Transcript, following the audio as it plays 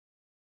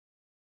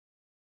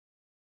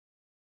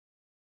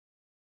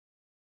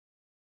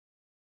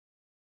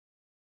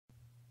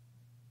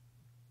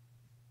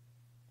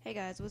Hey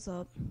guys, what's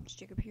up? It's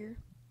Jacob here.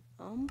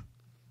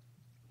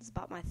 It's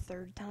about my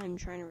third time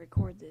trying to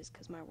record this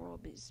because my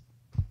world is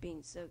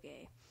being so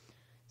gay.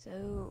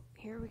 So,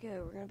 here we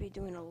go. We're gonna be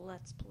doing a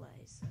let's play,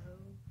 so...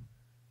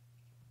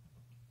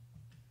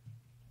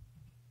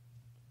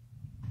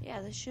 yeah,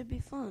 this should be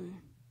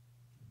fun.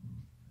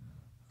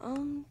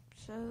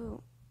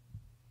 So...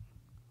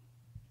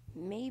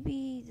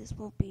 maybe this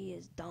won't be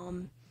as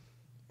dumb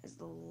as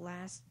the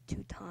last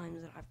 2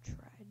 times that I've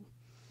tried.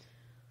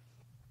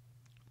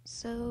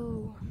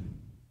 So...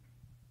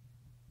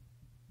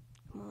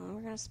 come on,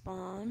 we're gonna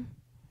spawn.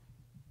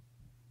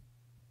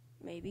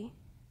 Maybe.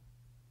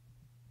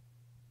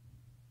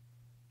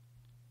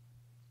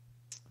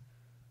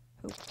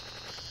 Oop.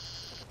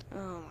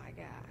 Oh my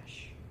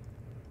gosh.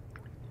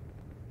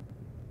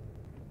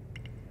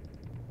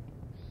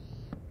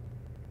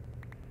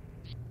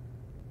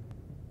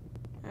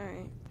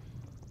 Alright.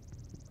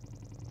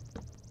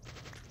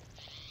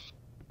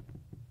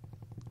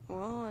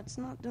 Well, it's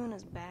not doing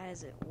as bad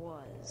as it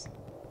was.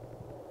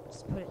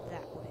 Just put it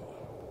that way.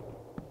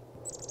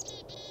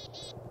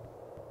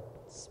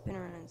 Spin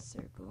around in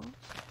circles.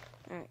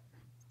 Alright.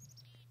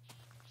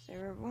 So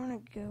we're gonna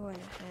go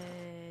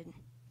ahead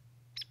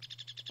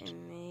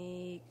and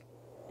make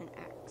an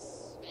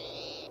axe.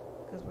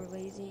 Because we're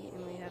lazy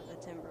and we have the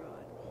timber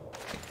rod.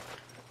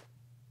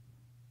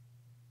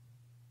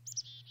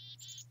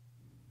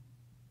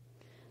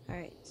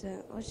 Alright,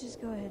 so let's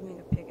just go ahead and make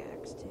a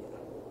pickaxe too.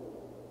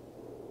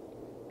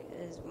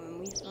 Because when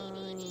we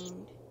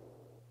find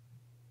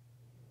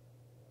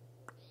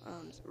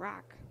some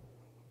rock,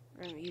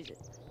 we're gonna use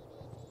it.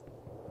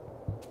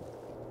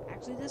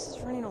 Actually, this is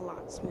running a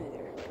lot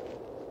smoother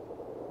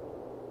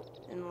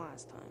than the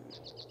last time.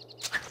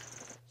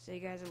 So you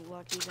guys are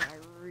lucky that I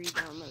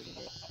re-downloaded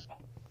it.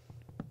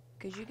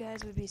 Because you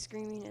guys would be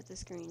screaming at the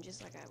screen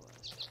just like I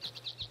was.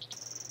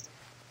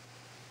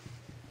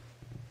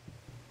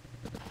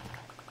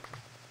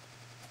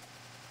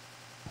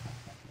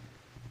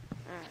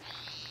 Alright.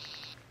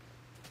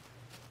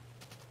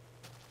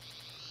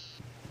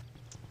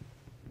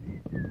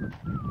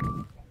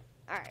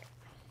 Alright.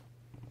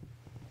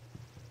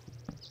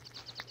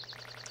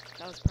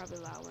 That was probably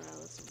loud when I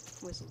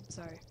whistled,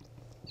 sorry.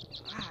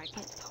 Ah, I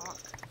can't talk.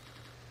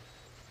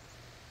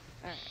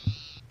 Alright.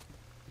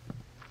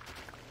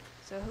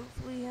 So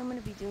hopefully I'm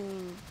gonna be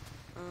doing,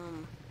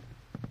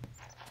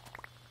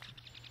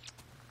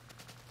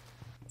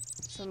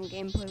 some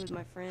gameplay with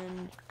my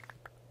friend.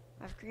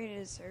 I've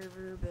created a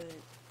server, but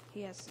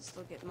he has to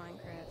still get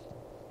Minecraft.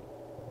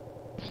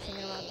 I'm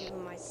thinking about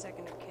doing my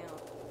second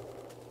account,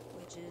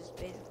 which is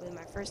basically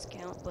my first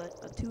account, but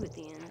a 2 at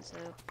the end,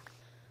 so...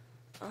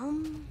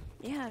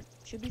 yeah, it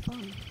should be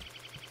fun.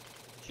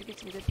 Should get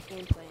some good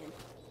gameplay in.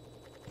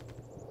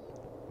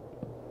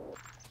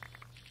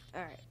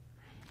 Alright.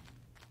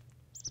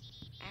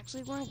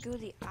 Actually want to go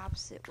the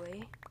opposite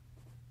way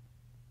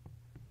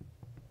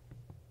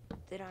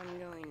that I'm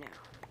going now.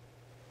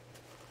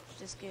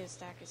 Just get a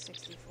stack of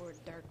 64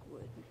 dark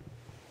wood.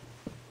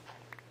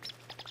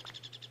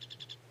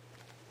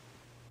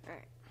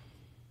 Alright.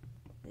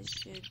 This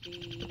should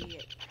be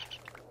it.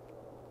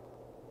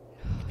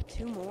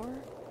 2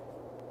 more?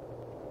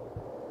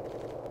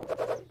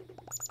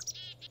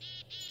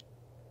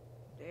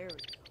 There we go.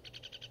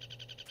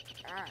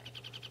 Alright.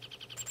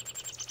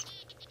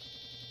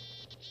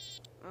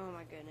 Oh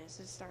my goodness,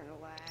 it's starting to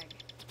lag.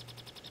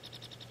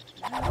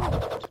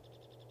 No.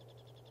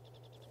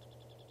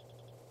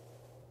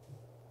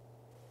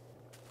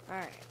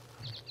 Alright.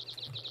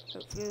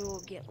 Hopefully we'll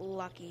get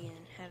lucky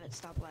and have it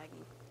stop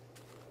lagging.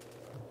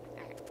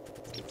 Alright,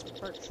 let's get some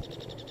birch food.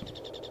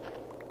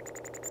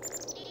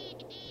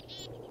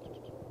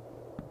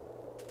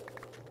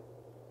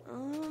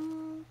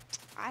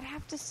 I'd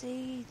have to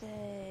say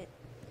that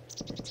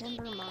the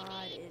timber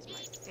mod is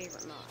my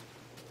favorite mod.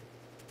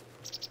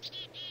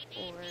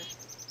 Or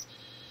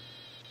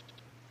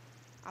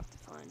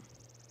Optifine.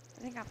 I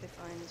think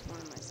Optifine is one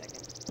of my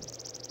second.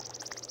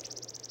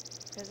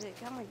 Because it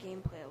got my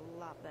gameplay a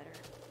lot better.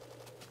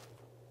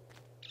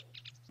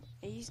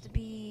 It used to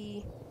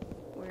be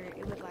where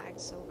it would lag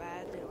so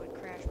bad that it would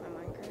crash my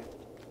Minecraft.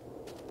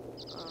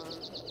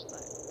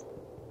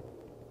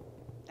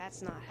 But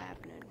that's not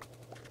happening.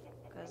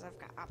 Because I've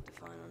got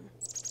Optifine on.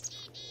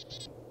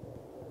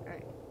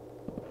 Alright.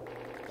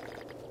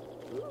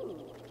 Ooh.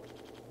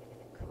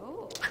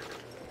 Cool. Let's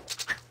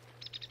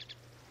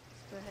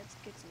go ahead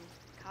and get some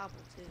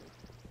cobble too.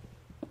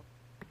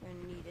 Gonna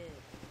need it.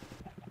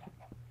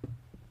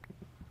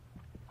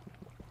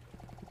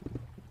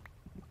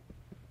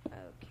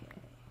 Okay.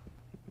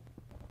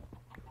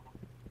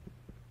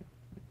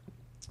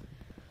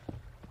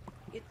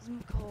 Get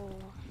some coal.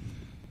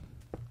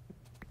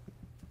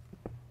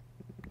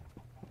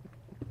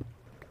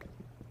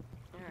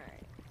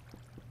 Alright.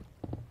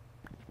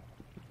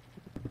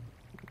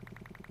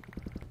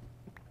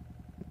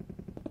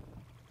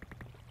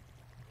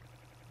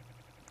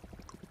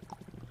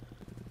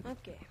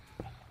 Okay,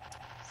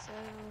 so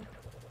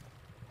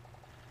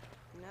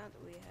now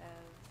that we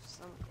have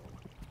some coal,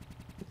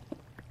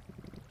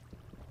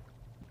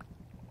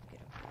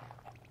 get up here.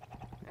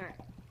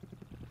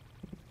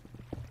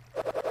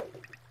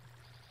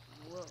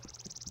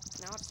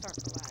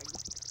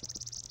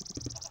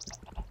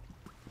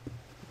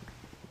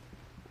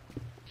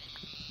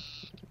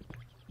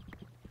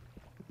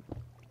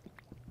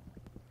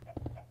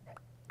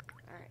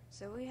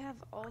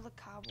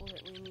 cobble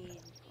that we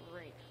need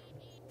right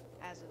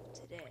as of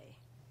today.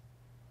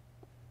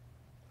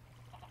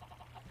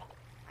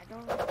 I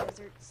don't like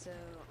desert, so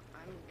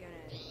I'm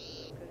gonna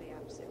go the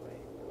opposite way.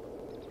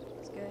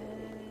 Let's go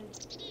ahead.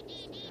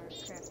 Oh,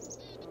 crap.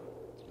 Oh,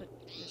 let's put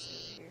this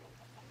over here.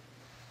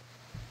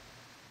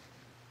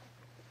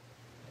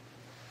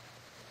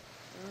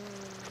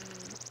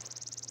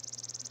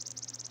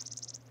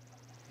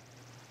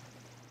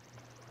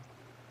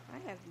 I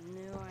have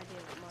no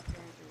idea what my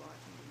parents are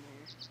watching in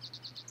there.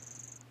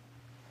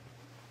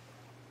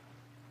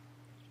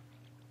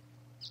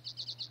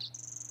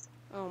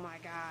 Oh my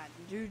god.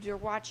 Dude, they're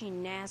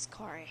watching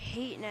NASCAR. I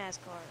hate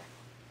NASCAR.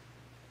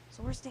 It's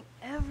the worst thing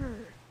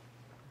ever.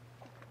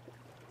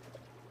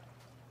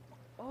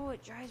 Oh,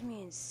 it drives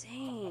me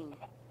insane.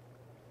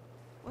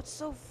 What's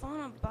so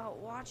fun about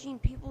watching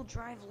people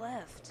drive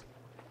left?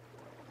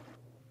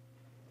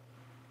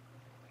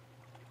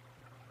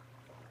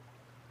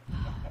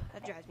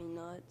 That drives me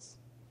nuts.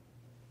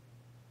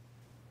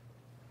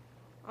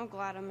 I'm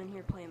glad I'm in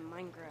here playing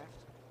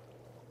Minecraft.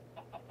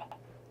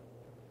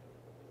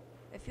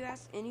 If you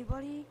ask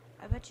anybody,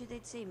 I bet you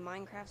they'd say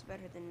Minecraft's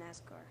better than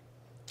NASCAR.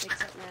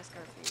 Except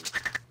NASCAR fans.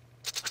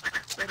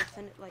 They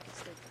defend it like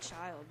it's their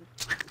child.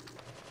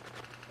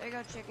 There you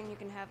go, chicken, you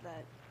can have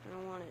that. I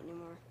don't want it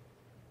anymore.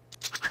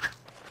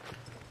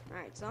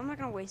 Alright, so I'm not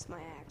gonna waste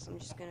my axe. I'm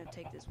just gonna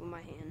take this with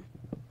my hand.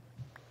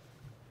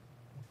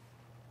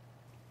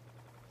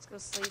 Let's go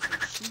slay some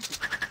sheep.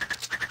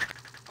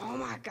 Oh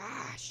my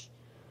gosh!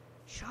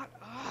 Shut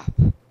up!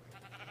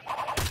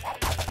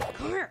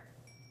 Come here!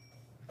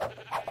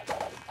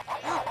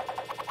 Oh,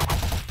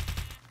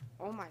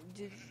 oh my,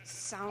 dude,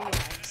 sound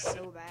lag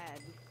so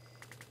bad.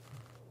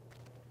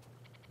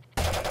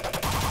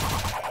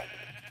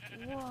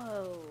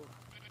 Whoa.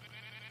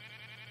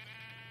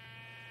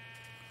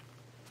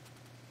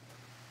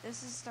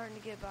 This is starting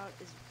to get about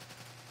as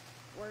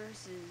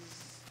worse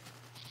as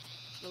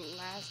the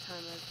last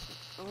time I...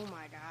 Oh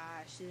my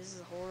gosh, this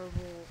is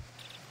horrible.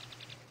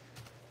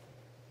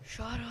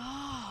 Shut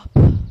up!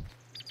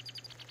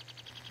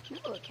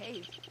 Ooh, a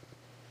cave.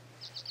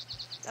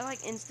 That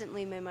like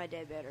instantly made my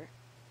day better.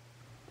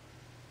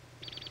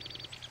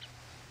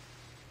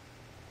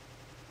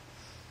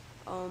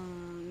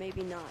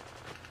 Maybe not.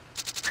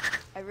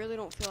 I really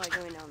don't feel like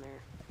going down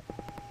there.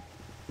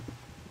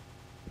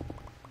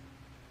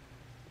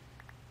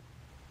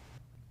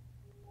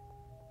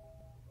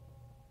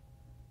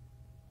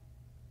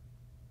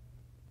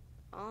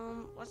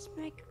 Let's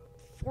make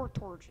 4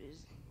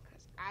 torches,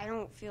 because I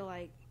don't feel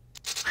like...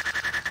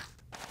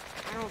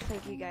 I don't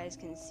think you guys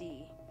can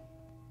see.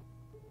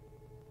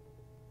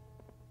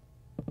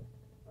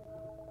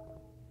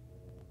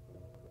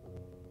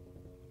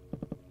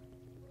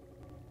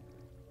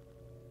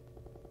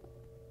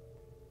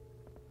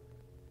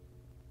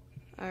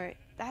 Alright,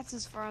 that's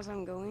as far as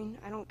I'm going.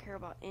 I don't care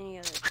about any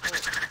other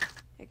torch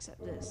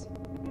except this.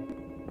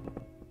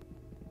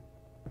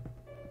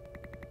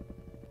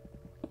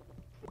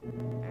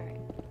 Alright.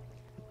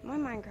 My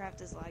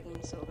Minecraft is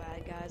lagging so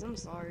bad, guys. I'm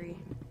sorry.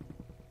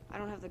 I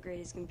don't have the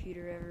greatest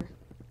computer ever.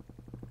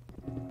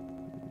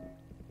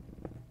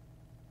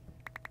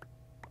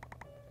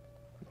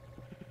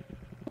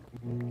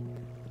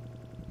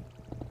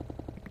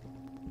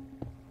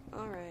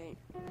 Alright.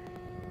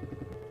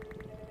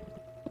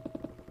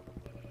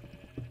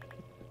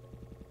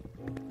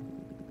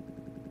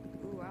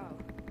 Ooh, wow.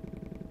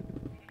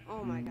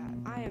 Oh my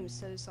god. I am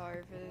so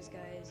sorry for this,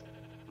 guys.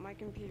 My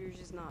computer's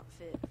just not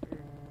fit for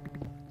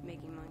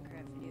making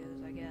Minecraft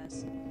videos, I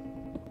guess.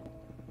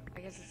 I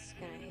guess it's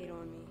gonna hate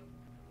on me.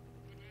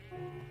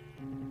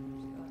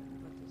 Just go ahead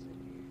and put this in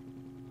here.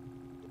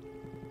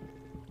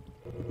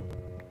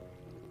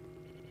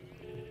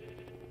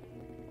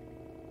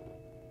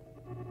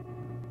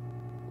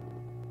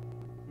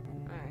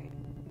 Alright.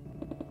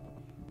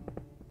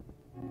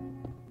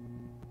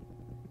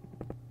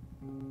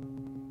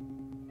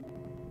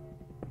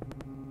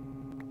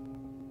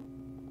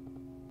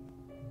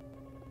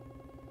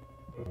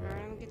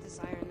 Alright, I'm gonna get this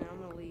iron now. I'm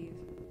gonna leave.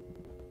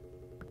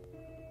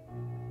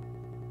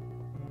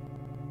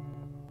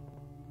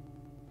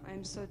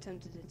 I'm so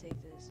tempted to take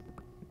this.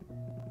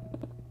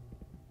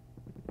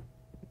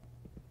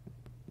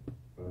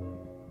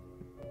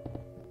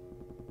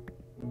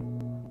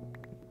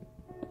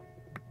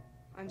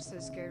 I'm so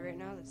scared right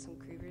now that some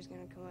creeper's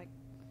gonna come like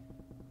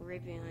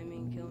right behind me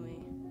and kill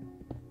me.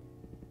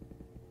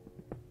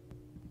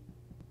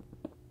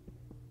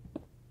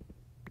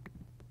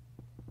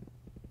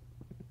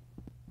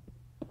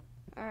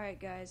 Alright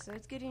guys, so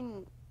it's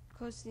getting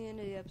close to the end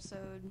of the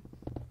episode.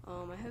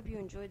 I hope you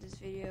enjoyed this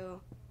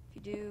video. If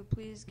you do,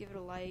 please give it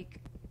a like,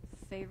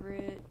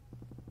 favorite.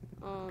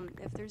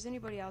 If there's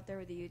anybody out there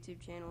with a YouTube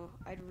channel,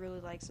 I'd really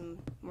like some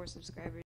more subscribers.